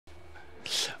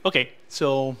Okay,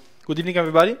 so good evening,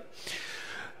 everybody.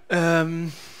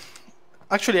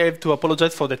 Actually, I have to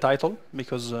apologize for the title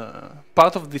because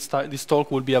part of this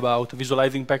talk will be about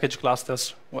visualizing package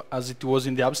clusters as it was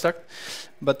in the abstract.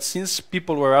 But since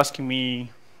people were asking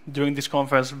me during this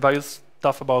conference various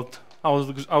stuff about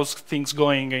how's things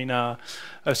going in a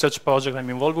research project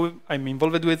I'm involved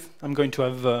with, I'm going to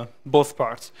have both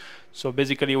parts. So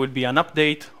basically, it will be an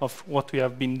update of what we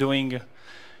have been doing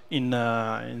in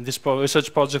this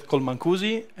research project called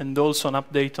Mancusi, and also an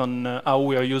update on how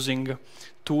we are using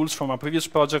tools from a previous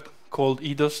project called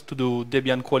EDOS to do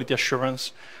Debian quality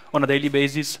assurance on a daily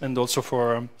basis and also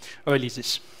for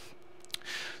releases.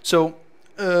 So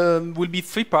will be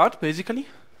three parts basically.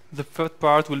 The first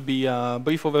part will be a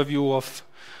brief overview of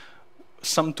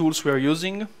some tools we are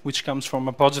using, which comes from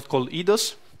a project called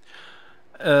EDOS,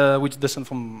 which descended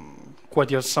from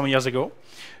some years ago.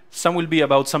 Some will be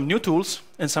about some new tools,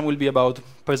 and some will be about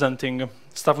presenting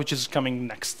stuff which is coming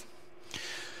next.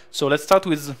 So let's start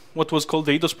with what was called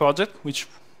the EDOS project, which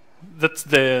that's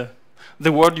the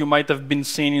word you might have been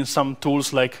seeing in some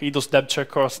tools like EDOS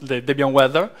DebCheck or the Debian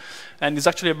Weather. And it's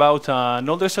actually about an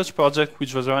old research project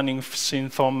which was running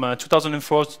from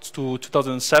 2004 to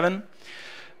 2007.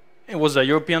 It was a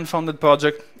European-funded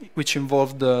project which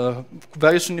involved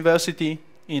various universities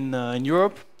in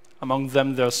Europe. Among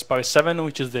them, there's Paris 7,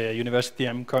 which is the university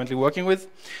I'm currently working with.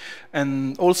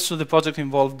 And also the project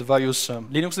involved various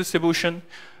Linux distribution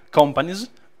companies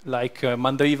like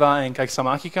Mandriva and Caixa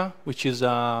Mágica, which is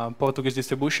a Portuguese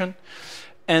distribution.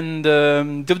 And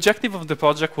the objective of the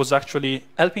project was actually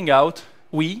helping out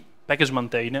package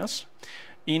maintainers,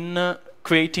 in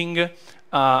creating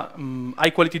a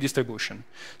high-quality distribution.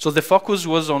 So the focus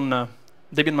was on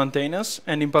Debian maintainers,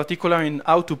 and in particular in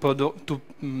how to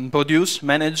produce,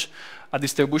 manage a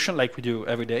distribution like we do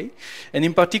every day. And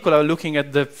in particular, looking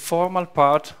at the formal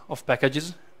part of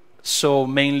packages, so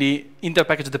mainly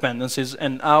inter-package dependencies,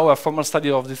 and how a formal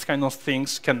study of these kind of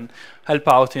things can help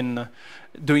out in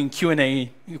doing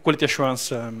Q&A, quality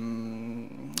assurance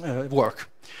work.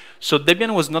 So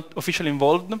Debian was not officially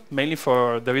involved, mainly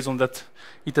for the reason that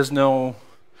it has no...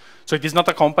 So it is not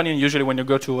a company, and usually when you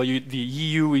go to the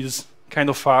EU is kind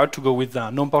of hard to go with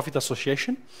a non-profit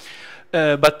association.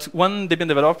 But one Debian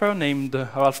developer named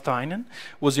Ralph Tynan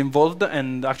was involved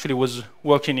and actually was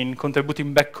working in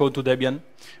contributing back code to Debian,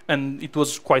 and it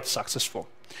was quite successful.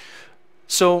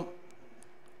 So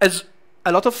as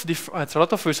a lot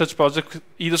of research projects,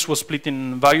 EDOS was split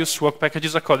in various work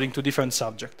packages according to different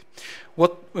subjects.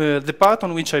 The part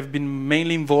on which I've been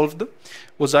mainly involved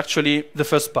was actually the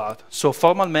first part, so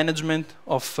formal management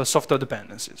of software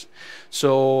dependencies.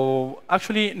 So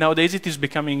actually nowadays it is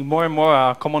becoming more and more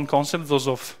a common concept, those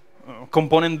of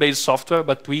component-based software,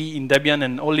 but we in Debian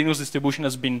and all Linux distribution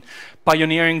has been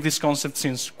pioneering this concept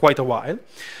since quite a while.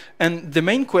 And the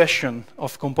main question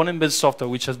of component-based software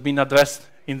which has been addressed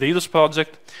in the EDOS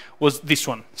project was this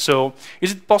one. So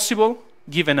is it possible,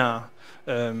 given a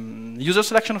user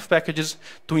selection of packages,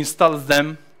 to install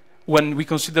them when we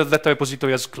consider that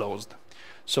repository as closed?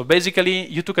 So basically,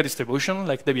 you took a distribution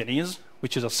like Debian is,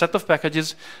 which is a set of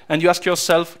packages, and you ask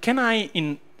yourself, can I,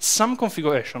 in some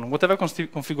configuration, whatever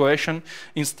configuration,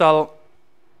 install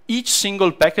each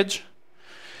single package?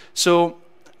 So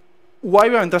why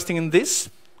we are interested in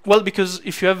this? Well, because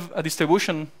if you have a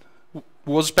distribution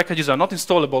whose packages are not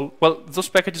installable, well, those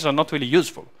packages are not really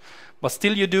useful. But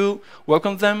still you do work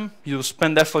on them, you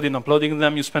spend effort in uploading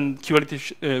them, you spend quality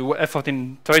effort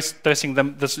in tracing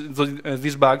them,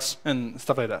 these bugs and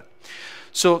stuff like that.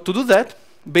 So to do that,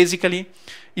 basically,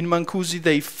 in Mancusi,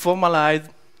 they formalized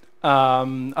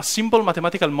a simple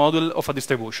mathematical model of a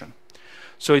distribution.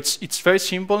 So it's very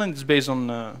simple, and it's based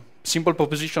on simple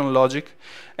propositional logic.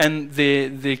 And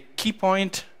the key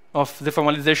point of the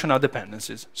formalization are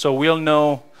dependencies. So we all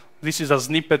know this is a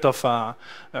snippet of a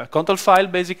control file,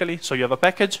 basically. So you have a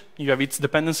package, you have its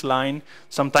dependency line,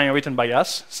 sometimes written by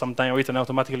us, sometimes written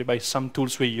automatically by some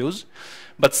tools we use.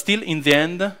 But still, in the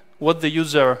end, what the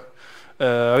user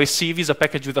receives is a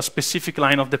package with a specific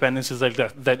line of dependencies like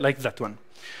that one.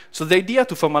 So the idea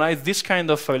to formalize this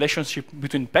kind of relationship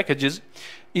between packages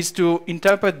is to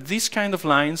interpret these kind of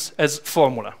lines as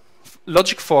formula.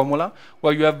 Logic formula,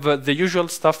 where you have the usual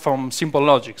stuff from simple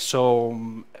logic,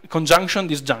 so conjunction,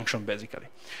 disjunction, basically.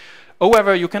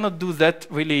 However, you cannot do that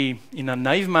really in a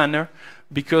naive manner,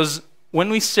 because when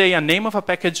we say a name of a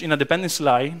package in a dependency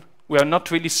line, we are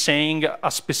not really saying a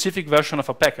specific version of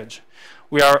a package.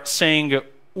 We are saying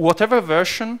whatever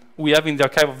version we have in the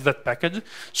archive of that package.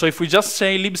 So if we just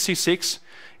say libc6,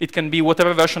 it can be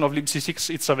whatever version of libc6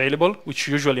 it's available, which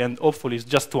usually and hopefully is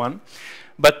just one.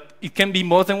 But it can be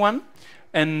more than one.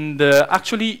 And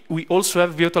actually, we also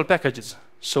have virtual packages.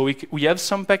 So we have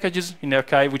some packages in the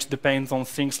archive which depend on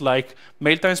things like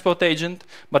mail transport agent,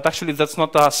 but actually that's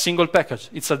not a single package.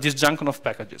 It's a disjunction of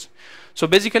packages. So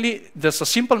basically, there's a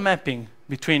simple mapping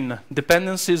between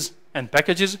dependencies and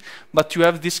packages, but you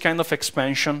have this kind of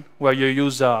expansion where you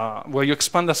use where you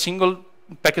expand a single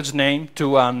package name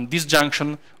to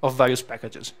disjunction of various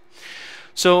packages.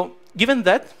 So given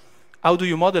that, how do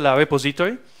you model a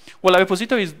repository? Well, a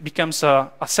repository becomes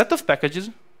a set of packages,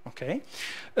 okay?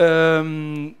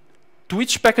 To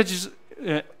each package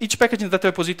in that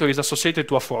repository is associated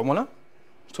to a formula,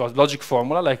 to a logic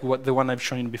formula, like the one I've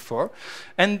shown you before.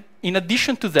 And in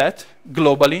addition to that,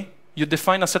 globally, you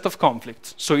define a set of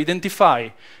conflicts. So identify,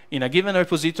 in a given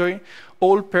repository,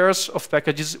 all pairs of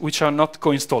packages which are not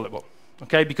co-installable.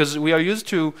 Okay, because we are used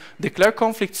to declare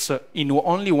conflicts in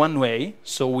only one way.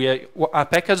 So a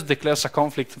package declares a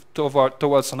conflict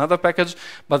towards another package,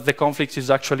 but the conflict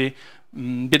is actually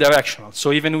bidirectional.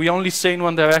 So even we only say in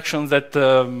one direction that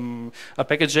a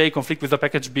package A conflicts with a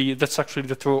package B, that's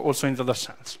actually true also in the other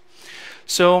sense.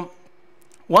 So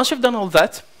once you've done all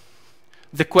that,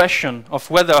 the question of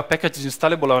whether a package is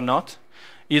installable or not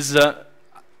is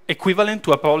equivalent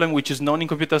to a problem which is known in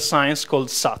computer science called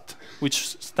SAT,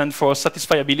 which stands for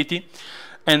satisfiability,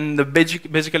 and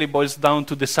basically boils down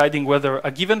to deciding whether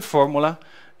a given formula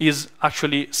is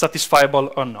actually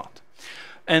satisfiable or not.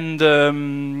 And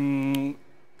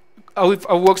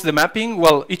how works the mapping?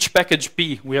 Well, each package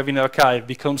P we have in the archive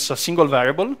becomes a single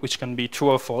variable, which can be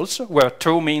true or false, where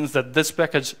true means that this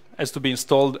package has to be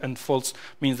installed and false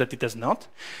means that it has not.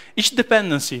 Each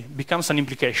dependency becomes an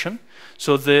implication.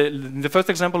 So in the first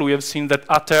example, we have seen that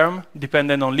a term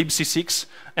depended on libc6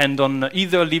 and on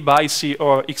either libic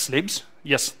or xlibs.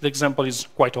 Yes, the example is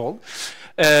quite old.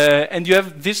 And you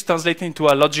have this translated into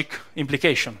a logic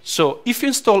implication. So if you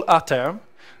install a term,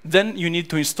 then you need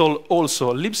to install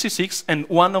also libc6 and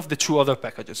one of the two other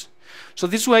packages. So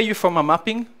this way you form a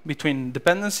mapping between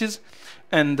dependencies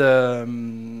and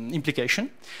implication.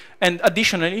 And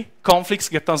additionally, conflicts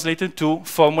get translated to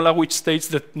formula which states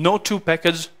that no two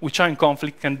packages which are in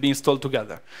conflict can be installed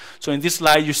together. So in this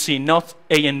slide you see not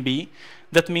A and B.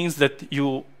 That means that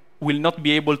you will not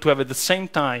be able to have at the same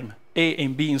time A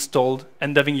and B installed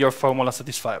and having your formula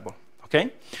satisfiable.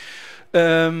 Okay?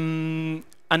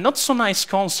 A not so nice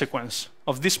consequence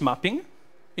of this mapping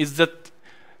is that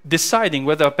deciding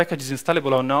whether a package is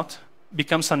installable or not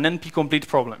becomes an NP-complete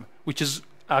problem, which is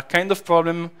a kind of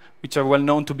problem which are well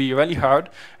known to be really hard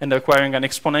and requiring an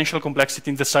exponential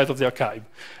complexity in the size of the archive.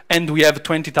 And we have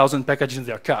 20,000 packages in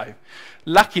the archive.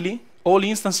 Luckily, all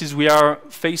instances we are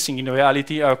facing in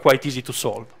reality are quite easy to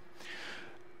solve.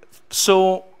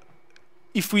 So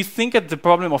if we think at the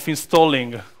problem of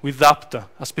installing with apt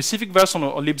a specific version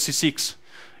of libc6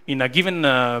 in a given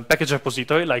package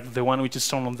repository, like the one which is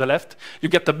shown on the left, you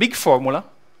get a big formula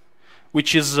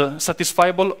which is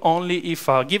satisfiable only if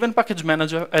a given package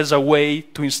manager has a way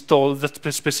to install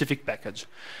that specific package.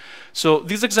 So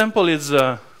this example is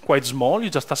quite small. You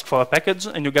just ask for a package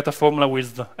and you get a formula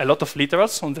with a lot of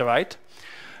literals on the right.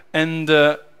 And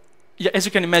yeah, as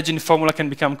you can imagine, the formula can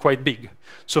become quite big.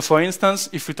 So for instance,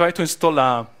 if you try to install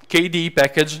a KDE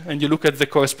package and you look at the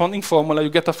corresponding formula, you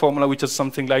get a formula which is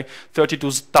something like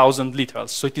 32,000 literals.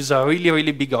 So it is a really,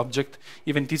 really big object,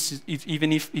 even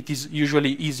if it is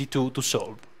usually easy to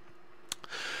solve.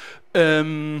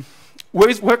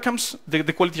 Where comes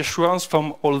the quality assurance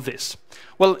from all this?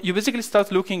 Well, you basically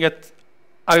start looking at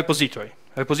a repository.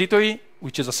 A repository,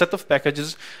 which is a set of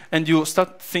packages, and you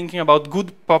start thinking about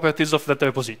good properties of that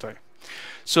repository.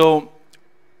 So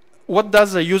what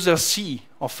does a user see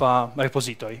of a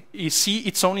repository? He sees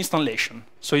its own installation.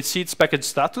 So it sees its package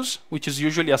status, which is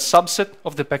usually a subset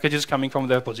of the packages coming from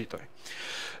the repository.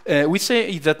 We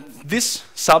say that this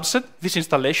subset, this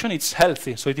installation, it's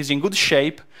healthy, so it is in good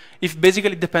shape if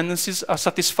basically dependencies are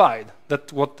satisfied.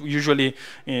 That's what usually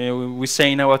we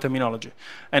say in our terminology.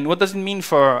 And what does it mean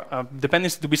for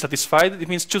dependency to be satisfied? It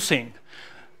means two things.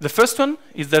 The first one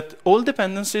is that all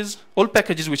dependencies, all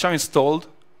packages which are installed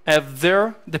have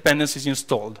their dependencies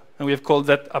installed. And we have called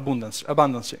that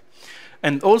abundancy.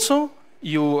 And also,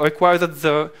 you require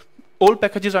that all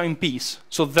packages are in peace.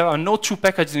 So there are no two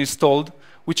packages installed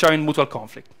which are in mutual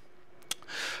conflict.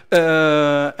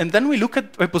 And then we look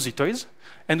at repositories,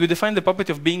 and we define the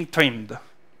property of being trimmed.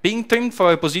 Being trimmed for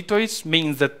repositories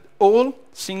means that all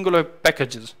singular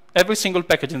packages, every single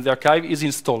package in the archive is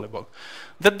installable.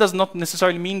 That does not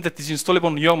necessarily mean that it's installable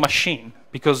on your machine,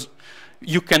 because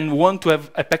you can want to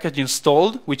have a package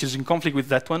installed, which is in conflict with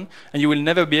that one, and you will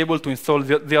never be able to install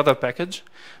the other package.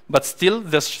 But still,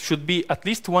 there should be at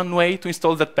least one way to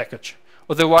install that package.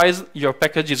 Otherwise, your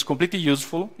package is completely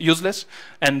useless,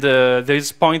 and there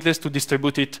is pointless to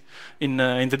distribute it in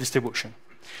the distribution.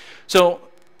 So,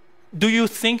 do you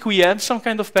think we have some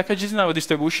kind of packages in our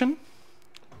distribution?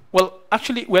 Well,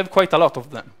 actually, we have quite a lot of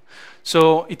them.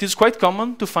 So it is quite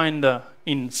common to find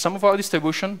in some of our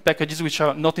distribution packages which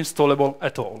are not installable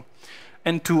at all.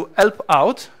 And to help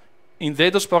out, in the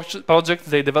EDOS project,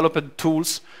 they developed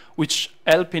tools which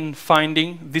help in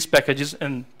finding these packages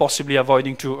and possibly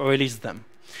avoiding to release them.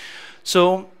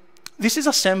 So this is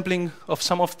a sampling of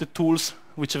some of the tools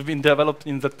which have been developed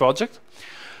in that project.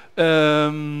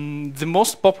 The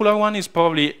most popular one is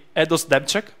probably EDOS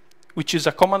DebCheck, which is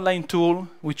a command line tool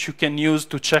which you can use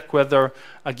to check whether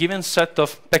a given set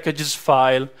of packages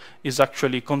file is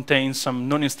actually contains some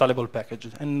non-installable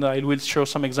packages. And I will show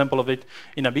some example of it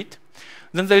in a bit.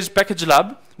 Then there is Package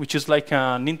Lab, which is like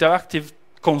an interactive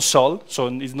console. So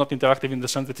it's not interactive in the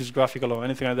sense that it's graphical or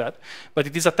anything like that. But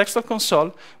it is a textual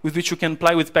console with which you can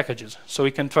play with packages. So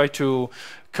we can try to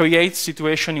create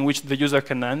situation in which the user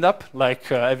can end up, like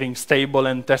having stable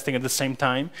and testing at the same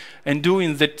time, and do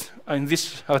in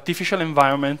this artificial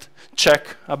environment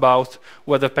check about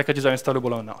whether packages are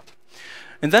installable or not.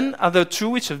 And then other two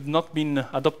which have not been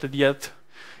adopted yet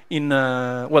in,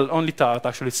 well, only Tart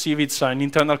actually. Civ, it's an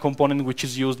internal component which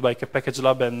is used by Package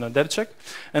Lab and DebCheck.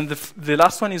 And the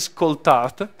last one is called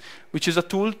Tart, which is a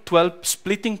tool to help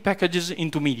splitting packages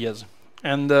into medias.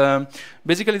 And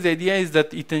basically the idea is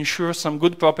that it ensures some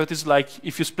good properties, like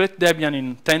if you split Debian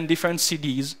in 10 different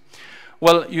CDs,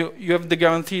 well, you have the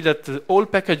guarantee that all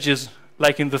packages,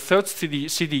 like in the third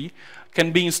CD,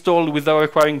 can be installed without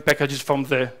requiring packages from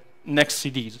the next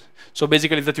CDs. So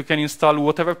basically that you can install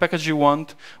whatever package you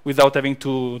want without having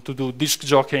to do disk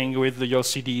jockeying with your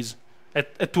CDs.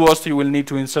 At worst, you will need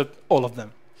to insert all of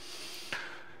them.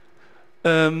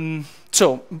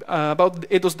 About the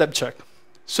EDOS DebCheck.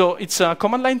 So it's a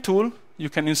command line tool you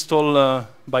can install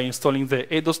by installing the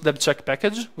EDOS DebCheck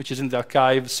package, which is in the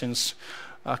archive since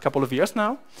a couple of years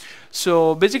now.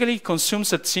 So basically it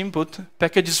consumes as input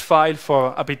packages file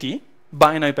for apt,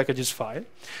 binary packages file,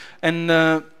 and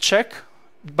check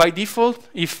by default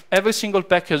if every single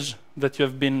package that you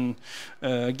have been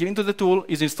given to the tool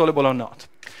is installable or not.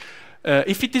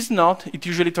 If it is not, it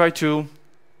usually tries to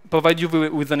provide you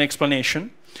with an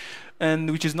explanation,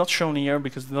 and which is not shown here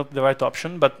because it's not the right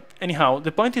option. But anyhow,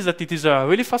 the point is that it is a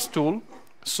really fast tool.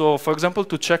 So for example,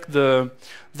 to check the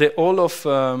all of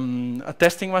a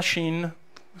testing machine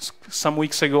some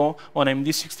weeks ago on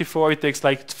MD64, it takes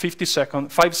like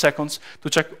 5 seconds to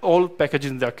check all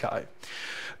packages in the archive.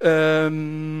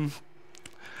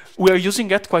 We are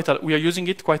using it quite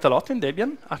a lot in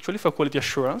Debian, actually, for quality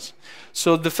assurance.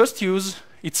 So the first use,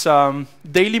 it's a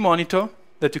daily monitor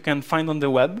that you can find on the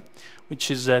web, which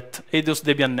is at EDOS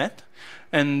Debian.net.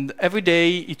 And every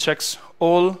day it checks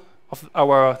all of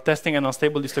our testing and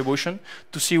unstable distribution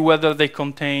to see whether they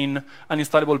contain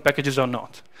uninstallable packages or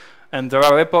not. And there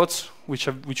are reports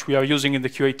which we are using in the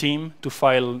QA team to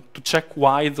check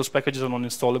why those packages are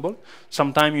non-installable.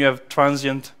 Sometimes you have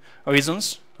transient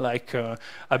reasons, like a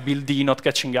build D not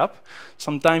catching up.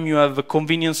 Sometimes you have a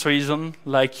convenience reason,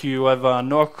 like you have a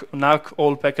narc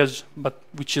all package, but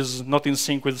which is not in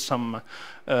sync with some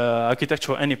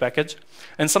architecture or any package.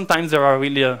 And sometimes there are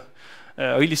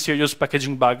really serious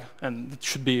packaging bug, and it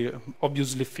should be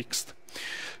obviously fixed.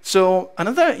 So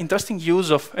another interesting use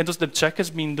of EDOS DebCheck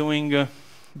has been doing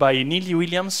by Neil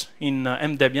Williams in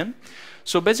MDebian.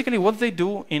 So basically what they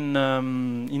do in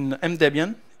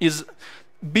MDebian is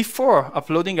before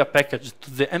uploading a package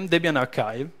to the MDebian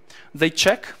archive, they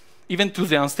check, even to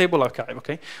the unstable archive,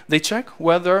 okay? They check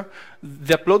whether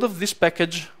the upload of this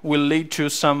package will lead to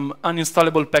some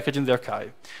uninstallable package in the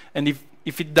archive. And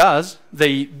if it does,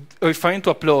 they refrain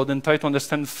to upload and try to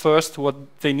understand first what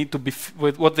they need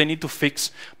to fix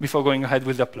before going ahead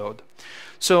with the upload.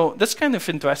 So that's kind of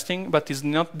interesting, but is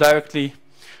not directly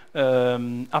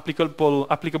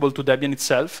applicable to Debian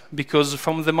itself, because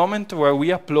from the moment where we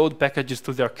upload packages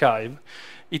to the archive,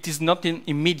 it is not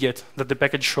immediate that the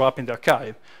package show up in the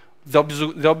archive.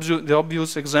 The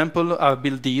obvious example are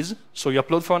build Ds. So you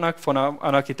upload for an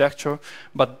architecture,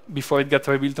 but before it gets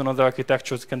rebuilt on other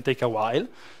architectures, it can take a while.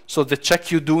 So the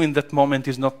check you do in that moment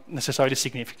is not necessarily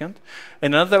significant.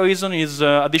 And another reason is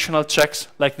additional checks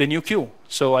like the new queue.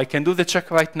 So I can do the check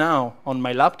right now on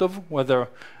my laptop whether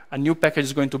a new package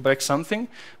is going to break something,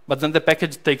 but then the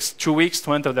package takes 2 weeks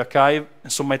to enter the archive,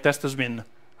 and so my test has been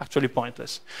actually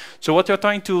pointless. So what you're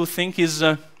trying to think is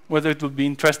whether it would be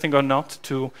interesting or not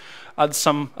to add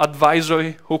some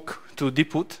advisory hook to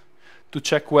dput to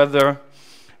check whether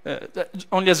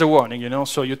only as a warning, you know.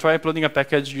 So you try uploading a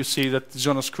package, you see that it's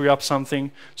going to screw up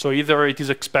something. So either it is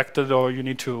expected or you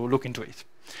need to look into it.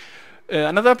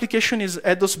 Another application is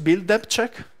EDOS build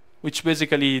debcheck, which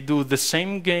basically do the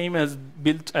same game as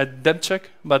build at debcheck,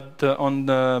 but on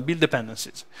the build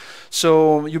dependencies.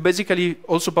 So you basically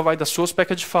also provide a source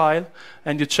package file,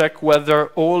 and you check whether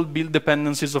all build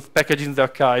dependencies of packages in the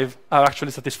archive are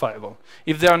actually satisfiable.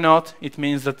 If they are not, it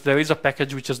means that there is a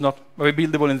package which is not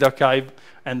rebuildable in the archive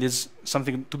and is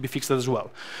something to be fixed as well.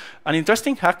 An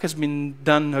interesting hack has been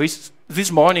done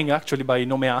this morning, actually, by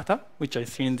Nomeata, which I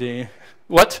think the...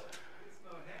 What?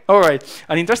 All right,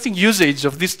 an interesting usage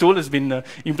of this tool has been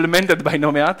implemented by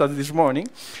Nomeata this morning.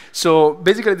 So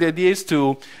basically the idea is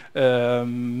to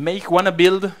make one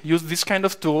build, use this kind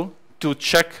of tool to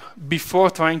check before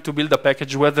trying to build a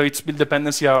package whether its build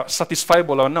dependencies are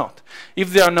satisfiable or not.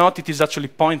 If they are not, it is actually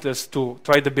pointless to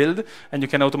try the build, and you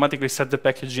can automatically set the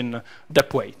package in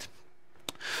dep wait.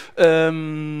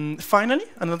 Finally,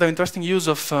 another interesting use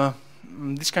of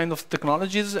this kind of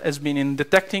technologies has been in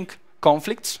detecting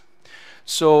conflicts.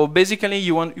 So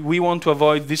basically, we want to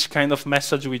avoid this kind of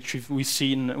message which we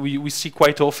see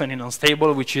quite often in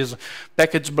Unstable, which is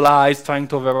package blah is trying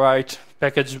to overwrite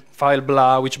package file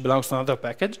blah, which belongs to another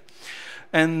package.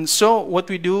 And so what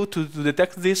we do to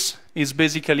detect this is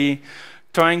basically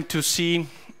trying to see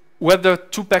whether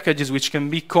two packages which can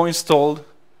be co-installed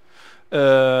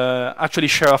actually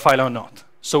share a file or not.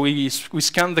 So we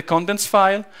scan the contents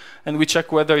file, and we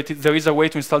check whether there is a way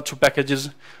to install two packages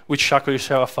which actually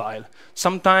share a file.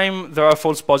 Sometimes there are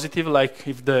false positives, like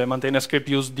if the maintainer script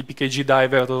uses dpkg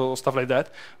divert or stuff like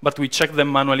that, but we check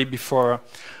them manually before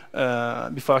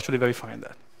actually verifying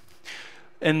that.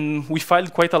 And we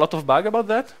filed quite a lot of bugs about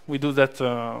that. We do that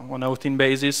on a routine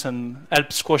basis and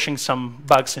help squashing some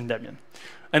bugs in Debian.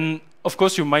 And of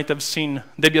course, you might have seen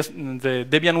the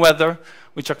Debian weather,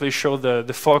 which actually shows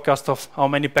the forecast of how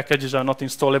many packages are not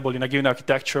installable in a given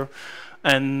architecture.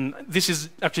 And this is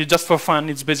actually just for fun.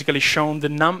 It's basically shown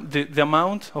the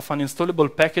amount of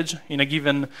uninstallable package in a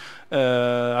given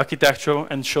architecture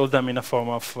and show them in a form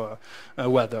of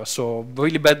weather. So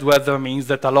really bad weather means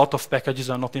that a lot of packages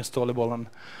are not installable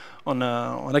on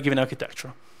a given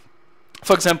architecture.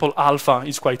 For example, alpha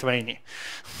is quite rainy.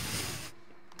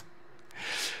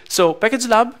 So Package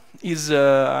Lab is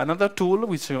another tool,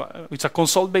 which is a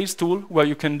console-based tool where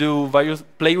you can do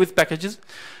play with packages,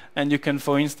 and you can,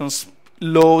 for instance,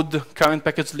 load current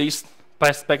package list,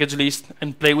 past package list,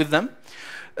 and play with them.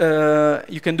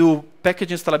 You can do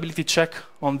package installability check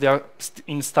on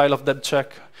in style of debcheck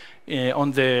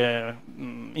on the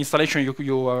installation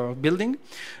you are building,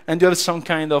 and you have some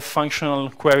kind of functional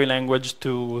query language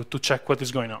to check what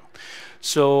is going on.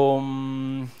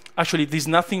 So actually, there's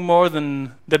nothing more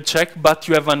than debcheck, but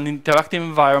you have an interactive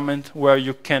environment where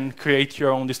you can create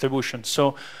your own distribution.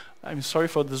 So I'm sorry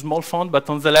for the small font, but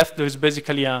on the left there is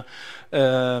basically an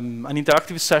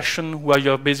interactive session where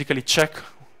you basically check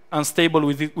Unstable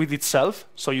with itself.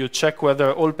 So you check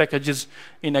whether all packages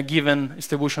in a given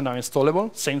distribution are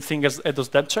installable. Same thing as EDOS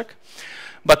debcheck.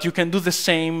 But you can do the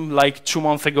same like 2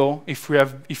 months ago if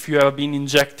you have been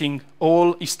injecting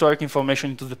all historic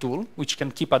information into the tool, which can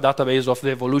keep a database of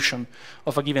the evolution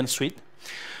of a given suite.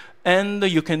 And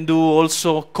you can do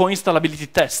also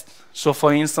co-installability tests. So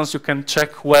for instance, you can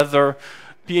check whether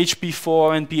PHP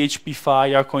 4 and PHP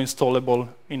 5 are co-installable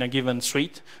in a given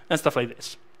suite and stuff like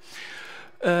this.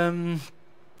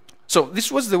 So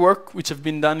this was the work which have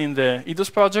been done in the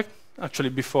EDOS project, actually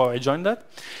before I joined that.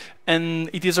 And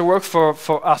it is a work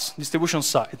for us, distribution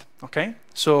side, okay?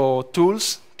 So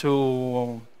tools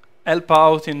to help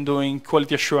out in doing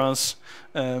quality assurance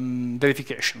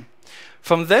verification.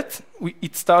 From that,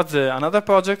 it starts another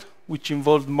project which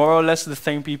involved more or less the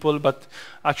same people, but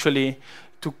actually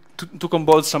took on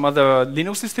board some other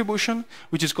Linux distribution,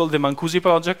 which is called the Mancusi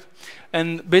project.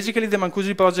 And basically, the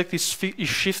Mancusi project is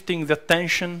shifting the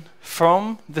attention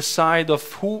from the side of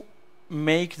who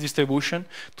make distribution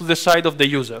to the side of the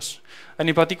users. And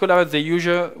in particular, the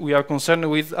user we are concerned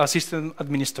with a system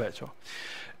administrator.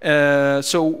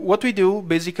 So what we do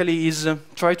basically is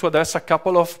try to address a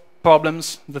couple of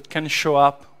problems that can show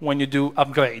up when you do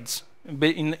upgrades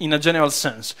in a general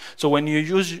sense. So when you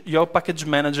use your package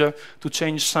manager to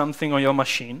change something on your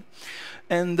machine.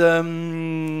 And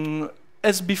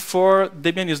as before,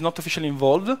 Debian is not officially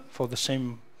involved for the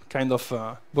same kind of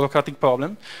bureaucratic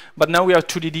problem. But now we are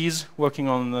 2DDs working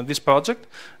on this project,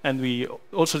 and we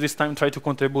also this time try to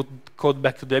contribute code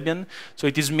back to Debian. So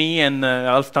it is me and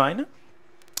Alf Tyne.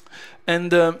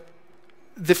 And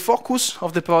the focus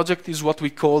of the project is what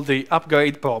we call the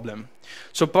upgrade problem.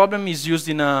 So problem is used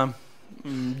in a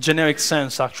generic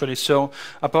sense, actually. So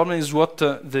a problem is what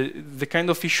the kind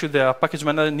of issue that a package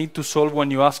manager need to solve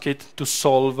when you ask it to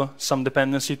solve some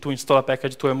dependency, to install a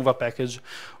package, to remove a package,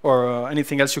 or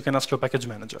anything else you can ask your package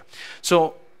manager.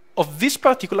 So of this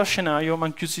particular scenario,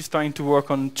 ManQC is trying to work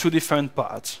on two different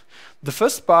parts. The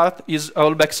first part is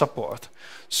rollback support.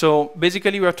 So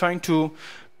basically, we are trying to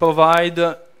provide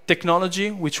technology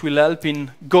which will help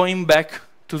in going back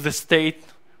to the state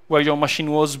where your machine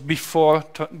was before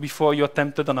you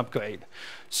attempted an upgrade.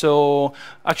 So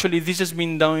actually, this has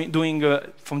been doing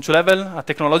from two levels, a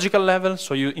technological level,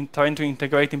 so you're trying to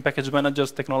integrate in package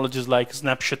managers technologies like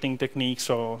snapshotting techniques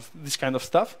or this kind of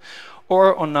stuff,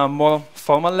 or on a more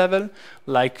formal level,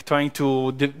 like trying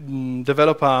to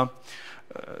develop a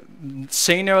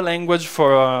saner language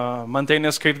for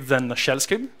maintainer script than a shell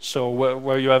script. So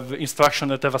where you have instructions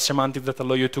that have a semantic that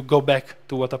allow you to go back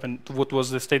to what happened, to what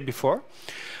was the state before.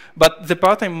 But the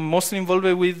part I'm mostly involved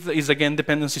with is, again,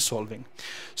 dependency solving.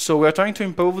 So we're trying to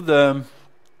improve the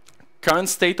current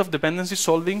state of dependency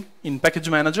solving in package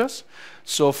managers.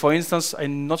 So for instance,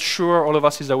 I'm not sure all of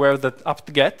us is aware that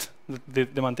apt-get,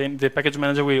 the package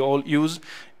manager we all use,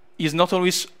 is not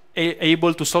always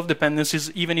able to solve dependencies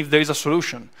even if there is a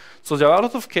solution. So there are a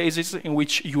lot of cases in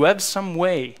which you have some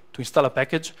way to install a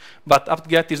package, but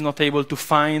apt-get is not able to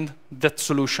find that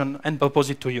solution and propose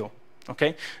it to you.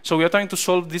 Okay, so we are trying to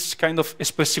solve this kind of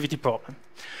expressivity problem.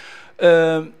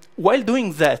 While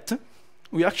doing that,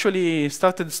 we actually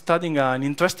started studying an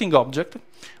interesting object,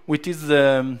 which is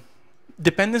the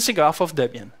dependency graph of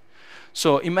Debian.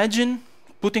 So imagine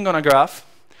putting on a graph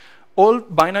all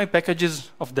binary packages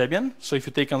of Debian. So if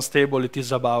you take unstable, it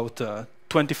is about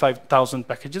 25,000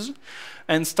 packages,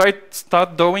 and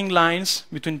start drawing lines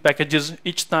between packages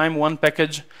each time one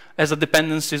package as a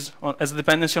dependency on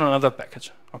another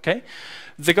package. Okay,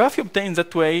 the graph you obtain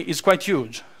that way is quite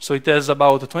huge. So it has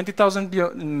about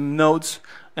 20,000 nodes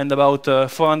and about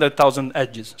 400,000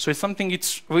 edges. So it's something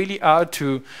it's really hard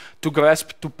to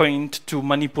grasp, to print, to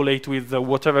manipulate with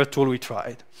whatever tool we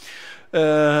tried.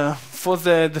 For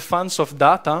the fans of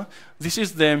data, this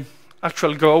is the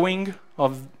actual growing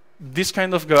of this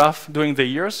kind of graph during the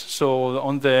years. So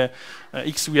on the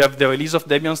X, we have the release of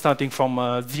Debian starting from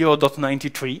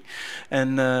 0.93,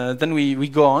 and then we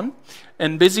go on.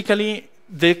 And basically,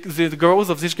 the growth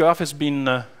of this graph has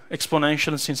been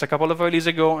exponential since a couple of releases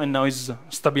ago, and now is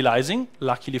stabilizing,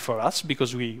 luckily for us,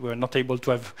 because we were not able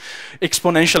to have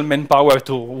exponential manpower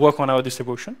to work on our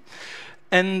distribution.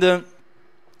 And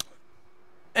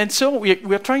so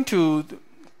we are trying to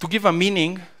give a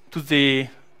meaning to the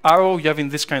arrow you have in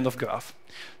this kind of graph.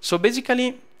 So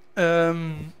basically,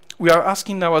 we are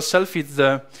asking ourselves if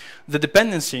the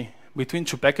dependency between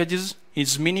two packages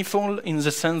is meaningful in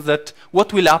the sense that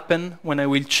what will happen when I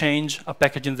will change a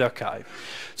package in the archive.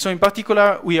 So in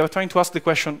particular, we are trying to ask the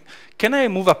question, can I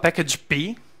remove a package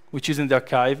P, which is in the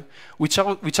archive,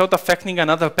 without affecting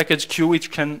another package Q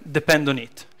which can depend on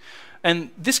it?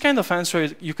 And this kind of answer,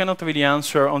 you cannot really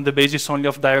answer on the basis only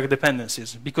of direct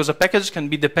dependencies, because a package can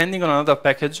be depending on another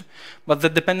package, but the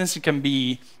dependency can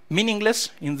be meaningless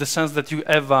in the sense that you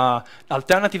have an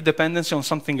alternative dependency on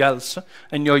something else,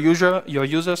 and your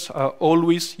users are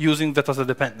always using that as a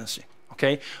dependency.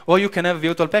 Okay? Or you can have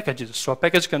virtual packages. So a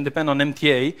package can depend on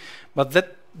MTA, but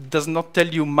that does not tell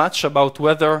you much about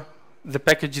whether the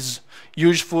package is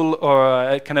useful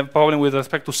or can have a problem with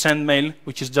respect to sendmail,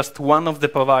 which is just one of the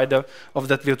provider of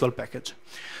that virtual package.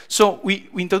 So we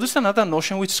introduced another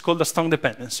notion which is called a strong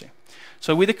dependency.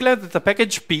 So we declare that a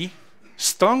package P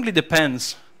strongly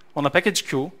depends on a package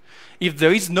Q if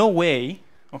there is no way,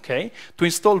 okay, to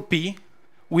install P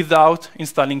without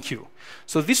installing Q.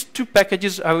 So these two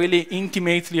packages are really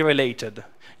intimately related.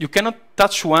 You cannot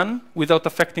touch one without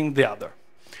affecting the other.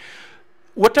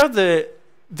 What are the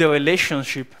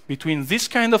relationship between this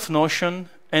kind of notion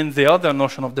and the other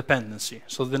notion of dependency?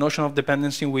 So the notion of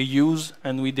dependency we use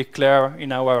and we declare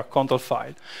in our control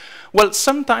file. Well,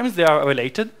 sometimes they are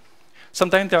related,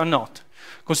 sometimes they are not.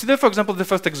 Consider, for example, the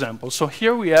first example. So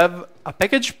here we have a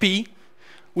package P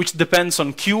which depends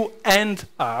on Q and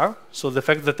R. So the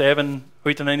fact that I haven't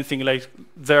written anything like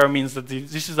there means that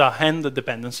this is a AND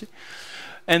dependency.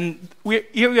 And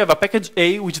here we have a package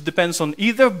A which depends on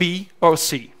either B or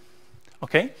C.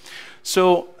 Okay,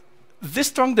 so these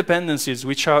strong dependencies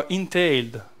which are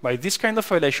entailed by this kind of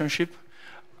relationship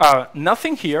are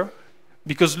nothing here,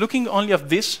 because looking only at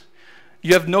this,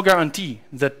 you have no guarantee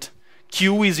that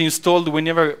Q is installed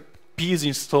whenever P is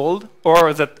installed,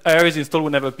 or that R is installed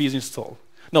whenever P is installed.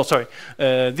 No, sorry,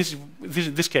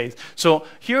 this case. So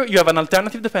here you have an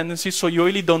alternative dependency, so you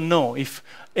really don't know if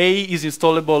A is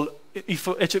installable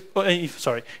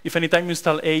if anytime you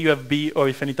install A, you have B, or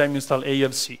if anytime you install A, you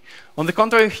have C. On the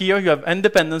contrary, here you have n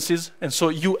dependencies, and so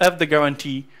you have the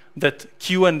guarantee that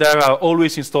Q and R are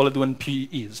always installed when P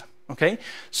is. Okay?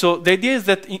 So the idea is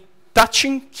that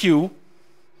touching Q,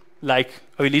 like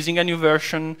releasing a new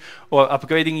version or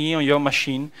upgrading E on your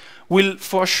machine, will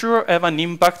for sure have an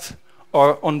impact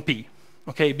on P.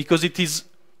 Okay? Because it is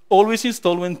always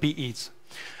installed when P is.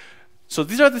 So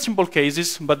these are the simple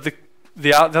cases, but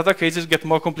the other cases get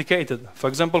more complicated. For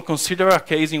example, consider a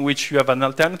case in which you have an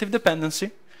alternative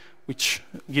dependency, which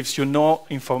gives you no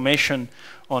information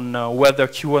on whether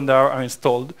Q and R are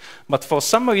installed. But for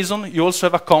some reason, you also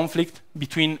have a conflict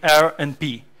between R and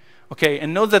P. Okay,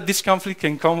 and note that this conflict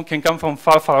can come from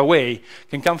far, far away.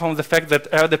 Can come from the fact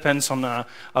that R depends on a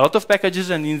lot of packages,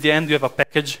 and in the end, you have a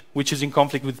package which is in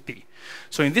conflict with P.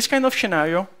 So in this kind of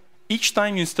scenario, each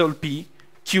time you install P,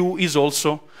 Q is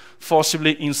also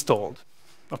forcibly installed.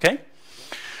 Okay?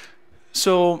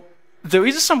 So there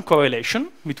is some correlation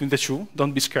between the two.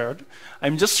 Don't be scared.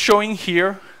 I'm just showing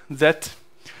here that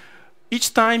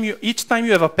each time you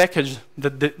have a package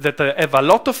that have a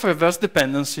lot of reverse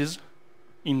dependencies,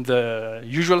 in the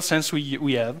usual sense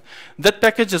we have, that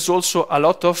package has also a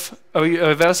lot of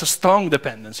reverse strong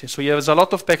dependencies. So he has a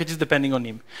lot of packages depending on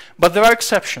him. But there are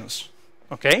exceptions.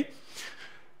 Okay?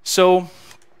 So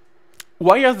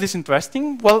why are these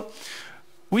interesting? Well,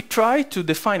 we try to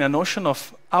define a notion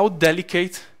of how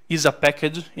delicate is a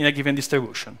package in a given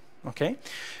distribution. Okay?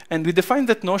 And we define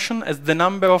that notion as the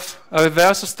number of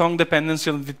reverse strong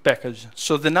dependencies on the package.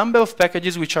 So the number of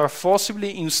packages which are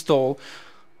forcibly installed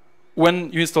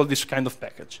when you install this kind of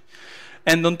package.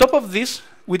 And on top of this,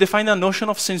 we define a notion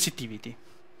of sensitivity.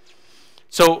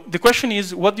 So the question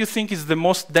is, what do you think is the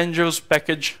most dangerous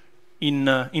package in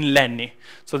Lenny?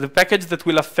 So the package that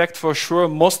will affect for sure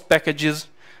most packages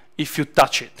if you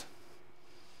touch it.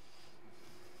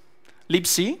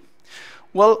 libc?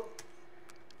 Well,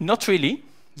 not really.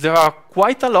 There are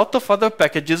quite a lot of other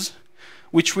packages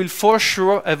which will for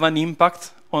sure have an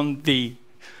impact on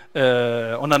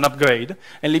on an upgrade,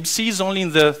 and libc is only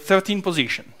in the 13th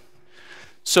position.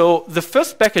 So the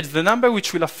first package, the number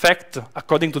which will affect,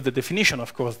 according to the definition,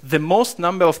 of course, the most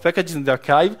number of packages in the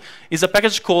archive is a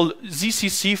package called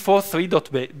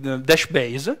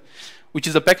zcc43-base, which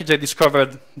is a package I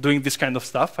discovered doing this kind of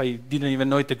stuff. I didn't even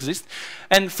know it exists.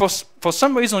 And for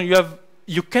some reason,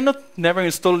 you cannot never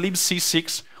install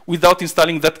libc6 without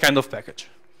installing that kind of package.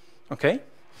 Okay?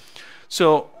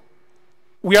 So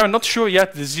we are not sure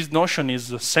yet this notion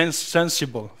is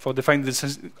sensible for defining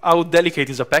how delicate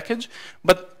is a package,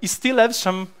 but it still has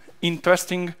some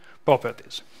interesting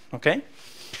properties. Okay?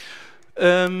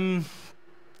 But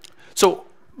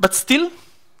still,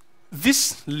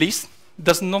 this list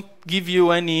does not give you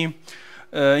any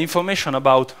information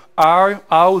about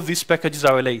how these packages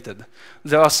are related.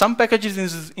 There are some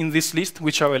packages in this list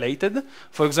which are related.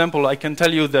 For example, I can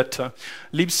tell you that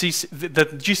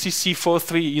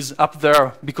GCC43 is up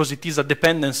there because it is a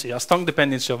dependency, a strong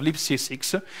dependency of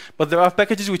libc6, but there are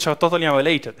packages which are totally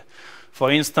unrelated. For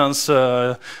instance,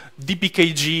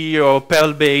 dpkg or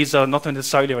Perl-base are not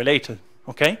necessarily related.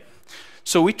 Okay?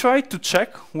 So we try to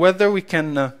check whether we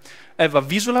can have a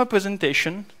visual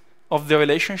representation of the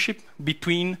relationship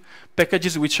between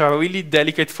packages which are really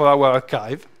delicate for our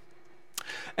archive.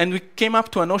 And we came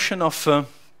up to a notion of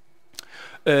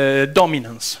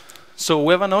dominance. So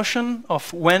we have a notion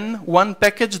of when one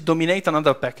package dominates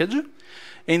another package.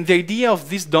 And the idea of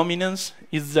this dominance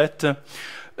is that a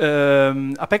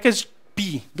package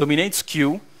P dominates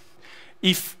Q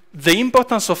if the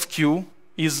importance of Q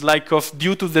is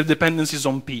due to the dependencies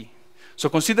on P. So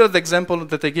consider the example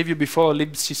that I gave you before,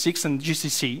 libc6 and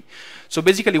GCC. So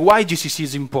basically, why GCC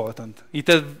is important? It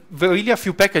has really a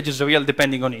few packages real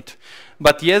depending on it.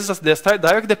 But yes, there's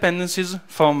direct dependencies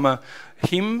from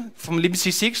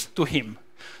libc6 to him.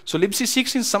 So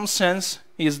libc6 in some sense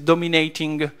is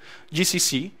dominating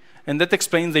GCC, and that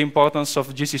explains the importance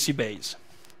of GCC base.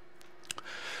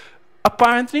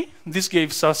 Apparently, this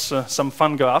gives us some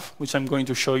fun graph, which I'm going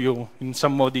to show you in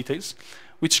some more details,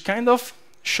 which kind of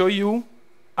show you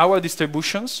our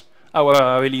distributions,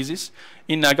 our releases,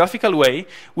 in a graphical way,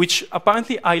 which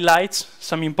apparently highlights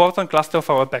some important cluster of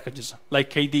our packages, like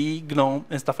KDE, GNOME,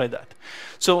 and stuff like that.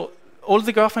 So all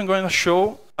the graph I'm going to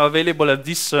show are available at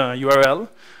this URL,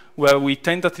 where we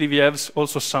tentatively have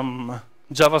also some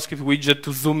JavaScript widget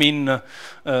to zoom in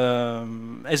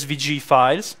SVG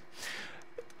files.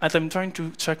 And I'm trying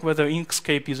to check whether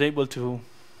Inkscape is able to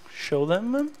show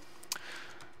them.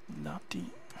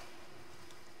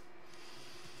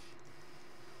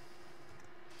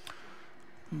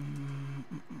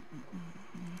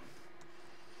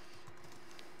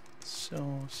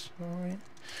 So sorry.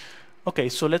 Okay,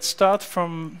 so let's start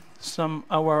from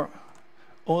our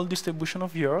old distribution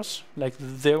of yours, like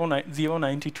the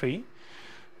 093.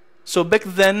 So back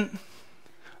then,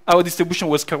 our distribution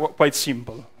was quite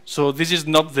simple. So this is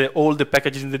not all the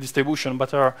packages in the distribution,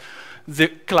 but are the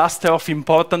cluster of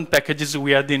important packages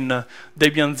we had in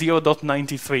Debian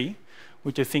 0.93,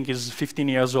 which I think is 15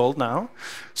 years old now.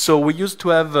 So we used to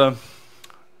have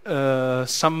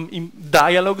some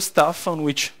dialog stuff on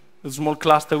which a small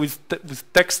cluster with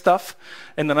text stuff,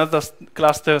 and another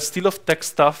cluster still of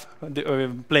text stuff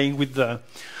playing with the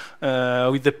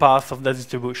path of the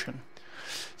distribution.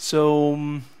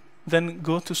 So then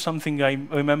go to something I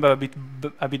remember a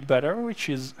bit better, which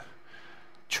is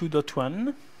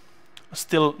 2.1.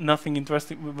 Still nothing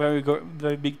interesting,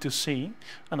 very big to see.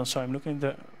 Oh no, sorry, I'm looking at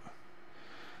the.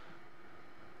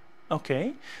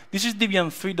 Okay, this is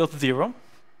Debian 3.0,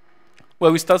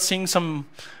 where we start seeing some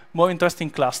more interesting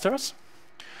clusters.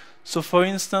 So for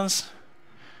instance,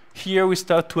 here we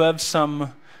start to have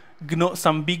some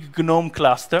big GNOME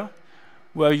cluster,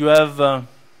 where you have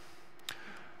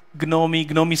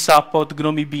GNOME support,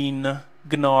 GNOME Bean,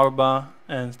 Gnorba,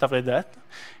 and stuff like that.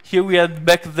 Here we had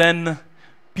back then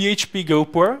PHP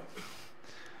groupware,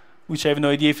 which I have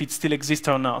no idea if it still exists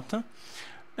or not.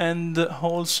 And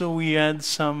also we had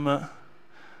some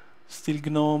still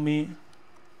GNOME.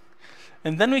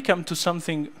 And then we come to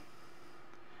something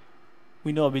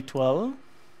we know a bit well.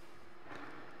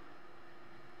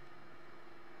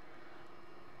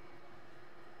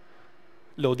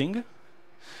 Loading.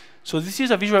 So this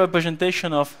is a visual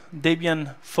representation of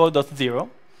Debian 4.0.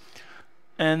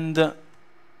 And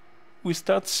we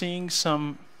start seeing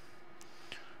some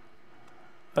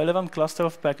relevant cluster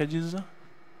of packages.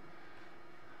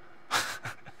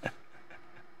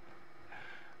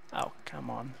 Oh, come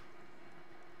on.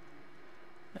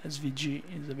 SVG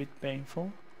is a bit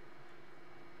painful.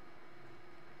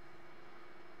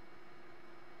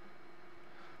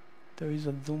 There is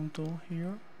a zoom tool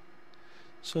here.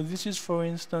 So this is, for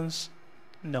instance,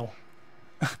 no,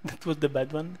 that was the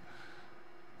bad one.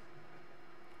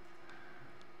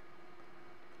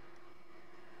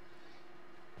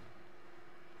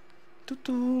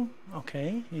 Tutu.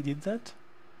 Okay, he did that.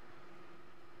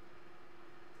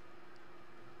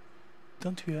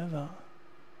 Don't you have a...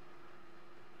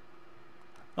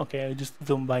 Okay, I just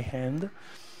zoom by hand.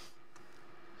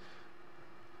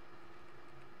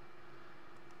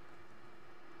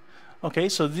 Okay,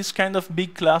 so this kind of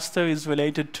big cluster is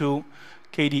related to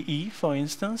KDE, for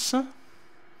instance.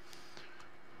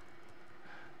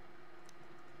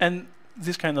 And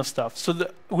this kind of stuff.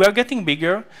 So we are getting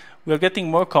bigger, we are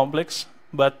getting more complex,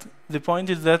 but the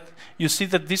point is that you see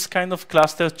that this kind of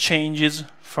cluster changes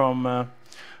from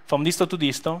distro to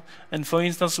distro. And for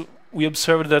instance, we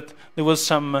observed that there was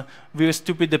some very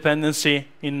stupid dependency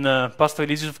in past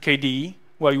releases of KDE,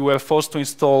 where you were forced to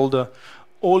install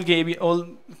all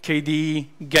KDE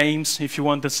games if you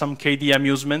wanted some KDE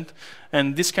amusement.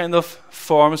 And this kind of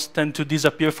forms tend to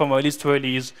disappear from release to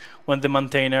release when the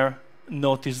maintainer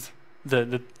noticed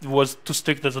that it was too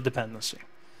strict as a dependency.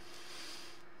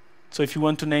 So if you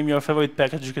want to name your favorite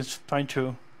package, you can try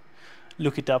to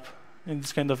look it up in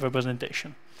this kind of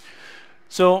representation.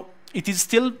 So it is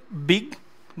still big,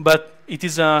 but it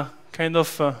is a kind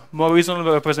of more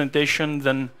reasonable representation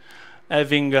than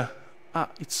having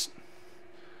it's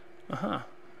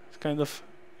kind of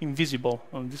invisible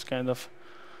on this kind of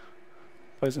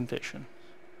presentation.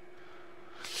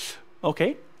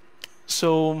 Okay,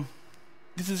 so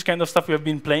this is the kind of stuff we have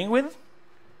been playing with,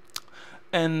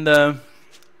 and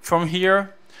from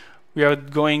here we are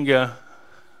going a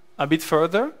bit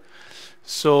further.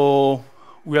 So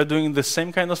we are doing the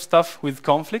same kind of stuff with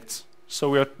conflicts. So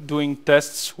we are doing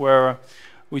tests where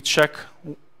we check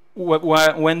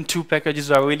when two packages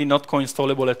are really not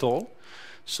co-installable at all.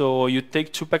 So you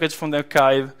take two packages from the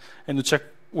archive and you check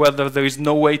whether there is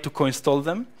no way to co-install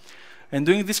them. And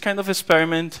doing this kind of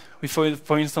experiment, we,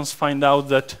 for instance, find out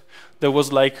that there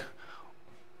was like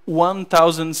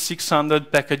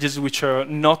 1,600 packages which are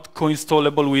not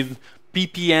co-installable with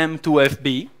ppm to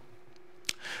FB.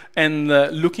 And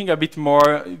looking a bit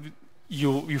more,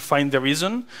 you find the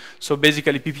reason. So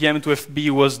basically, ppm to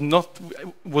FB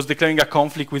was declaring a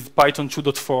conflict with Python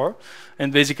 2.4,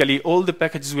 and basically all the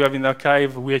packages we have in the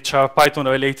archive which are Python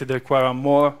related require a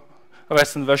more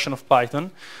recent version of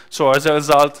Python. So as a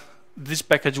result, this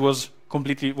package was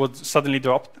suddenly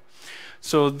dropped.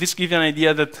 So this gives you an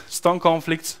idea that strong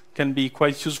conflicts can be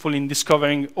quite useful in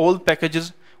discovering old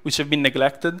packages which have been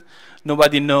neglected.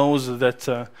 Nobody knows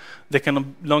that they can no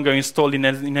longer install in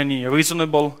any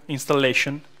reasonable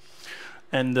installation.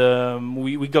 And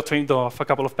we got rid of a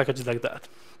couple of packages like that.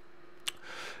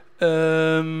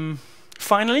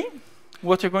 Finally,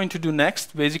 what you're going to do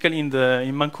next, basically in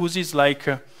Mancusi, is like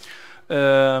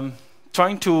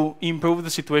trying to improve the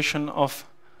situation of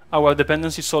our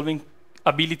dependency solving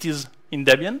abilities in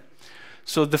Debian.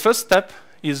 So the first step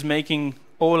is making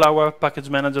all our package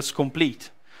managers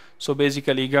complete. So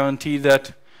basically guarantee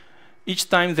that each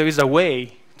time there is a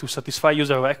way to satisfy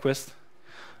user request,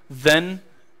 then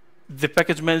the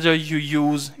package manager you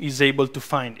use is able to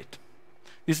find it.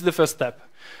 This is the first step.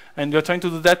 And we're trying to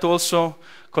do that also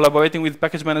collaborating with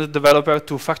package manager developer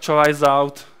to factorize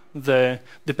out the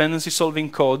dependency solving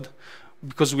code,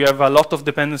 because we have a lot of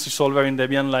dependency solver in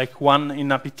Debian, like one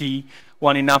in apt,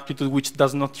 one in aptitude, which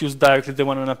does not use directly the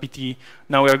one on apt.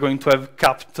 Now we are going to have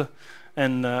capt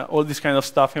and all this kind of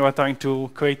stuff. And we're trying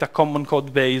to create a common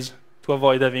code base to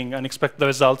avoid having unexpected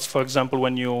results, for example,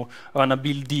 when you run a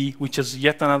build, which is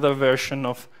yet another version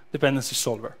of dependency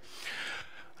solver.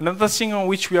 Another thing on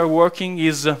which we are working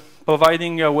is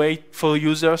providing a way for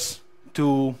users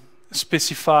to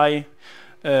specify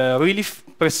really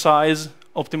precise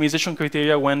optimization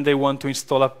criteria when they want to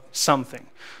install something.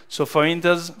 So for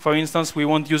instance, we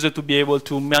want users to be able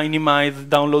to minimize the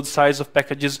download size of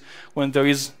packages when there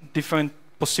is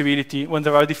when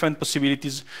there are different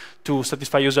possibilities to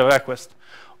satisfy user requests.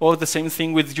 Or the same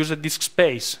thing with user disk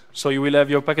space. So you will have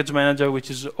your package manager, which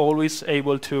is always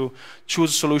able to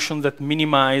choose solutions that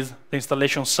minimize the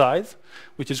installation size,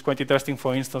 which is quite interesting,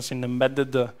 for instance, in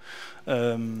embedded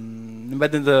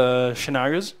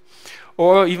scenarios.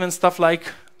 Or even stuff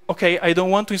like, okay, I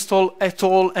don't want to install at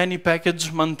all any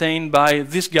package maintained by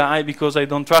this guy because I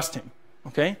don't trust him.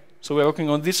 Okay? So we're working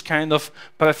on this kind of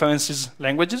preferences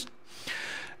languages.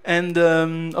 And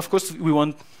of course, we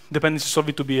want dependency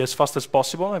solving to be as fast as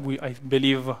possible. I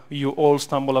believe you all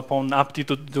stumble upon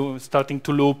aptitude starting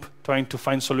to loop, trying to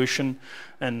find solution,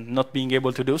 and not being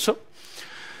able to do so.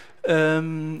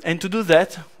 And to do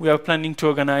that, we are planning to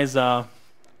organize a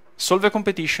solver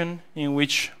competition in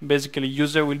which basically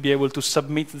user will be able to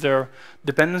submit their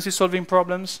dependency solving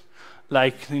problems,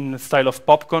 like in the style of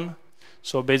popcorn.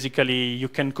 So basically, you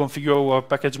can configure our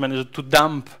package manager to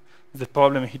dump the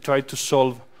problem he tried to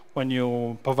solve when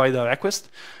you provide a request,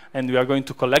 and we are going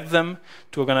to collect them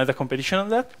to organize a competition on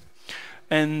that.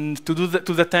 And to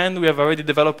that end, we have already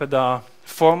developed a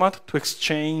format to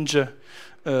exchange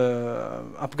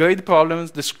upgrade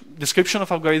problems, description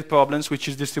of upgrade problems, which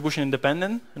is distribution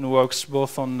independent and works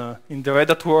both on in the Red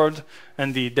Hat world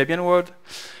and the Debian world.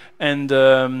 And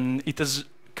it has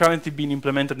currently been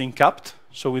implemented in capt.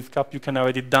 So with capt, you can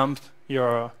already dump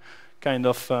your kind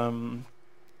of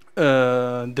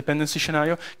dependency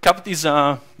scenario. Capt is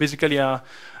basically an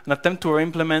attempt to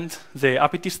implement the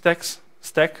apt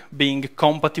stack being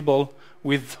compatible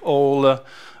with all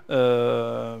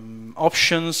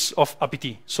options of apt.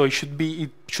 So it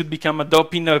should become a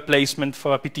drop-in replacement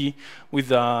for apt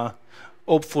with a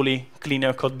hopefully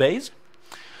cleaner code base.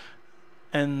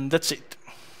 And that's it.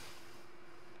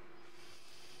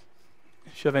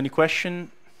 If you have any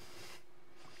question.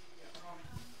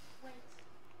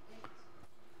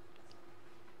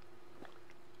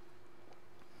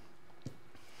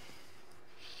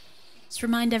 Let's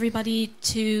remind everybody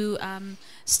to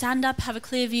stand up, have a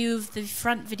clear view of the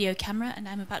front video camera, and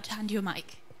I'm about to hand you a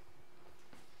mic.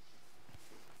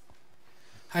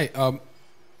 Hi,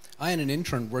 I and an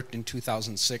intern worked in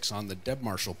 2006 on the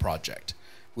DebMarshall project,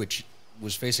 which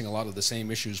was facing a lot of the same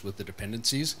issues with the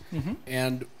dependencies. Mm-hmm.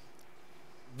 And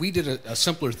we did a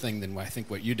simpler thing than I think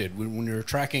what you did. When we were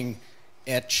tracking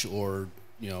etch or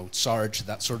Sarge,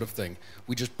 that sort of thing,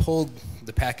 we just pulled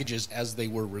the packages as they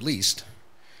were released,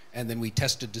 and then we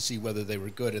tested to see whether they were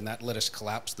good, and that let us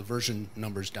collapse the version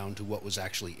numbers down to what was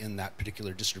actually in that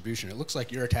particular distribution. It looks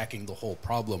like you're attacking the whole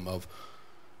problem of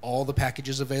all the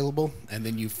packages available, and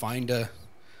then you find a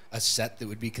set that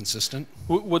would be consistent.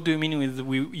 What do you mean with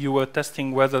you were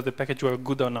testing whether the package were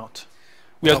good or not?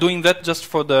 We are doing that just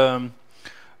for the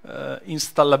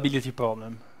installability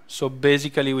problem. So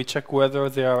basically, we check whether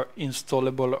they are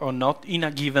installable or not in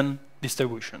a given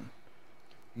distribution.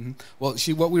 Mm-hmm. Well,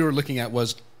 see, what we were looking at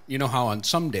was, you know how on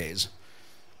some days,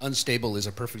 unstable is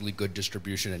a perfectly good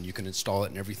distribution and you can install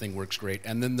it and everything works great.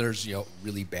 And then there's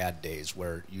really bad days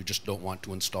where you just don't want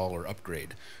to install or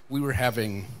upgrade. We were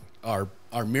having our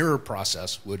mirror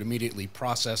process would immediately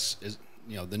process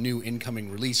the new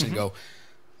incoming release and go,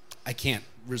 I can't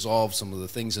resolve some of the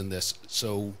things in this.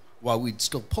 So while we'd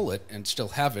still pull it and still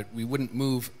have it, we wouldn't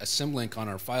move a symlink on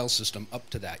our file system up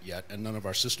to that yet, and none of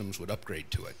our systems would upgrade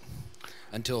to it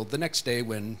until the next day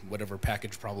when whatever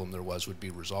package problem there was would be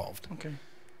resolved. Okay.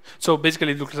 So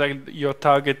basically it looks like your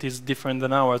target is different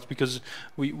than ours, because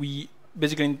we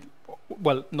basically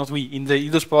well, not we, in the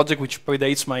EDOS project, which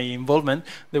predates my involvement,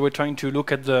 they were trying to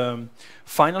look at the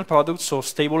final product, so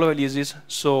stable releases.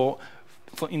 So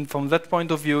from that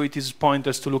point of view, it is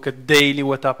pointless to look at daily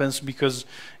what happens, because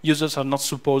users are not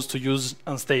supposed to use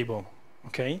unstable.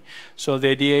 Okay, so the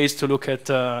idea is to look at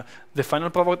the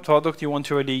final product you want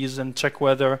to release and check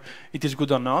whether it is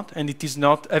good or not, and it is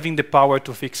not having the power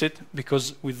to fix it,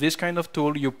 because with this kind of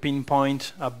tool you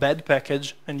pinpoint a bad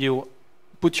package and you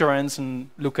put your hands and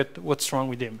look at what's wrong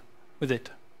with it.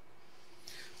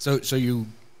 So you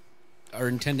are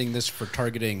intending this for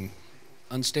targeting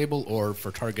unstable or for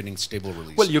targeting stable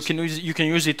releases? Well, you can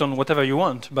use it on whatever you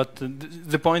want, but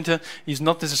the point is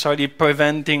not necessarily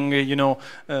preventing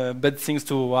bad things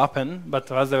to happen, but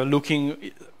rather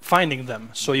finding them.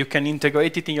 So you can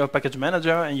integrate it in your package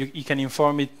manager, and you can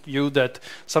inform you that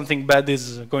something bad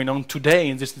is going on today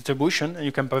in this distribution, and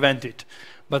you can prevent it.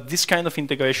 But this kind of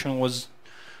integration was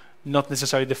not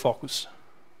necessarily the focus.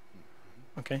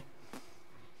 Okay.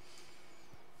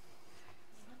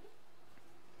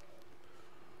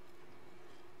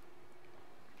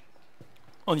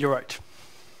 On your right.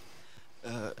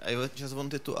 I just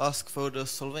wanted to ask for the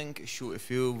solving issue,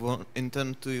 if you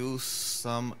intend to use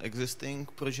some existing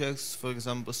projects. For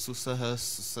example, SUSE has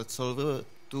set solver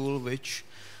tool which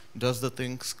does the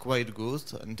things quite good,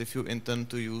 and if you intend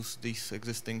to use these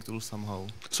existing tools somehow.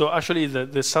 So actually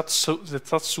the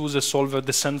SUSE solver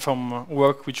descends from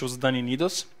work which was done in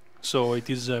EDOS. So it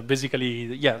is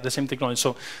basically, the same technology.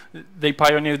 So they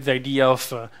pioneered the idea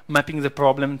of mapping the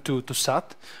problem to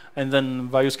SAT, and then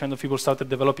various kind of people started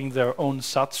developing their own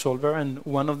SAT solver, and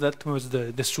one of that was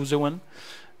the SUSE one.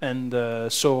 And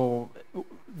so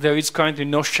there is currently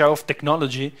no share of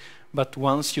technology, but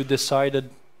once you decided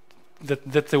that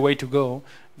that's the way to go,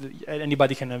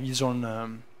 anybody can have his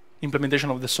own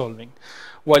implementation of the solving.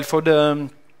 While for the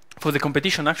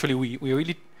competition, actually, we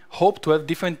really hope to have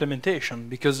different implementation,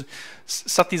 because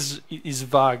SAT is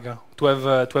vague. To have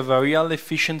a real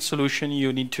efficient solution,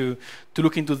 you need to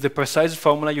look into the precise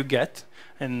formula you get,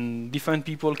 and different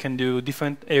people can do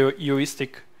different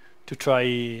heuristic to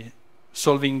try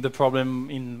solving the problem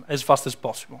in as fast as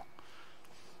possible.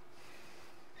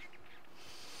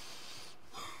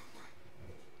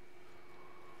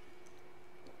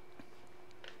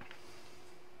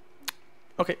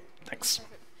 Okay, thanks.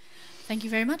 Thank you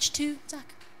very much to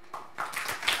Zach.